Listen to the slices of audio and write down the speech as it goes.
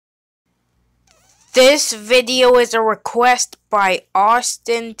This video is a request by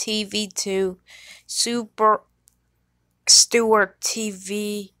Austin TV2 Super Stuart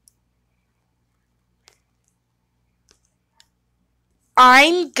TV.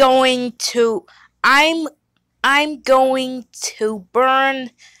 I'm going to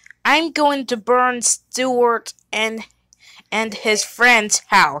burn Stuart and his friend's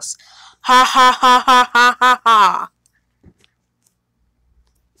house. Ha ha ha ha ha ha ha.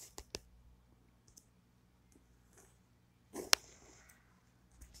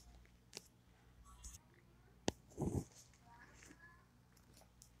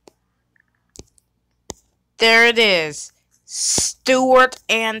 There it is. Stuart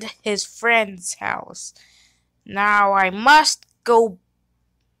and his friend's house. Now I must go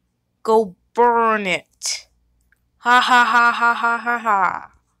burn it. Ha ha ha ha ha ha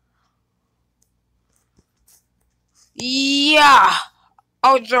ha. Yeah.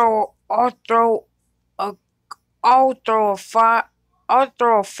 I'll throw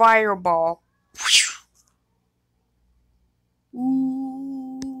a fireball.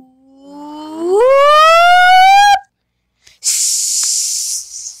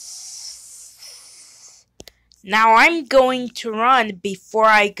 Now I'm going to run before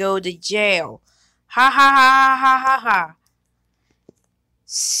I go to jail. Ha ha ha ha ha ha.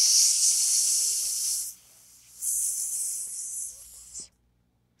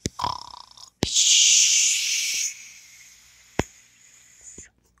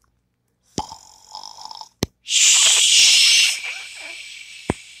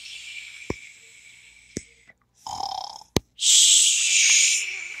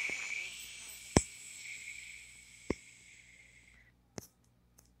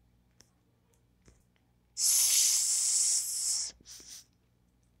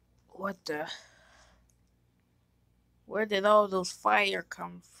 What the? Where did all those fire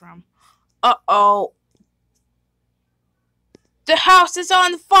come from? Uh-oh. The house is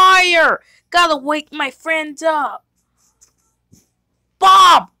on fire! Gotta wake my friends up.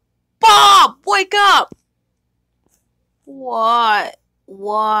 Bob! Bob! Wake up! What?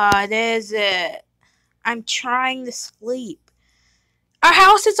 What is it? I'm trying to sleep. Our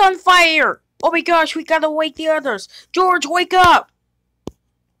house is on fire! Oh my gosh, we gotta wake the others. George, wake up!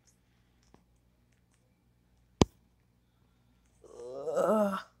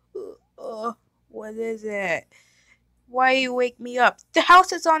 What is it? Why you wake me up? The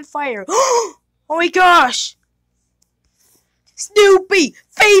house is on fire. Oh my gosh! Snoopy!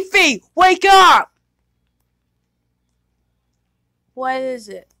 Fifi! Wake up! What is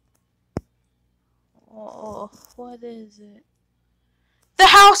it? Oh, what is it? The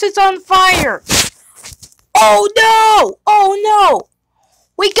house is on fire! Oh no! Oh no!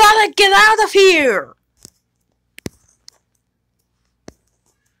 We gotta get out of here!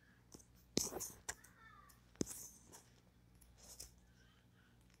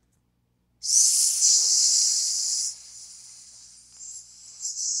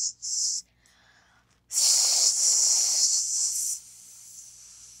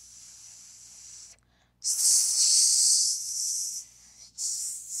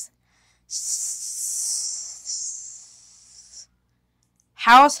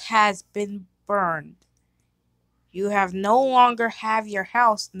 House has been burned. You have no longer have your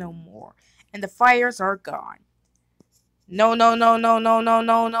house no more, and the fires are gone. No, no, no, no, no, no,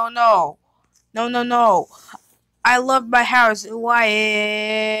 no, no, no. No, no, no. I love my house.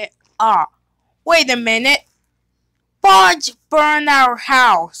 Why? Wait a minute. Bodge burned our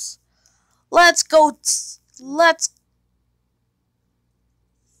house. Let's go.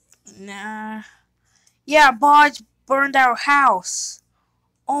 Nah. Yeah, Bodge burned our house.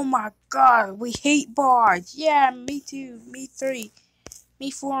 Oh my god, we hate Bodge. Yeah, me too. Me 3.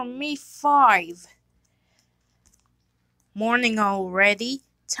 Me 4. Me 5. Morning already.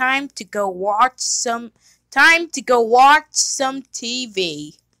 Time to go watch some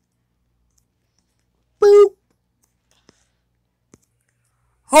TV. Boop.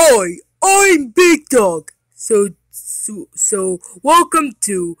 Hi, I'm Big Dog. So welcome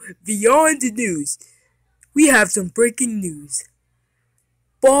to Beyond the News. We have some breaking news.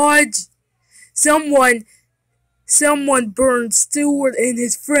 Bodge, someone burned Stuart and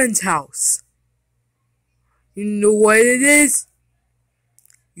his friend's house. You know what it is?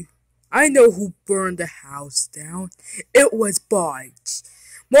 I know who burned the house down. It was Bodge.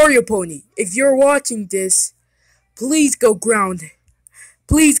 Mario Pony, if you're watching this, please go ground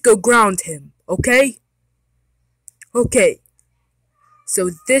him, okay? Okay. So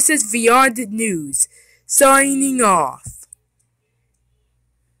this is Beyond the News, signing off.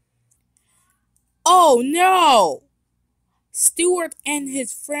 Oh no!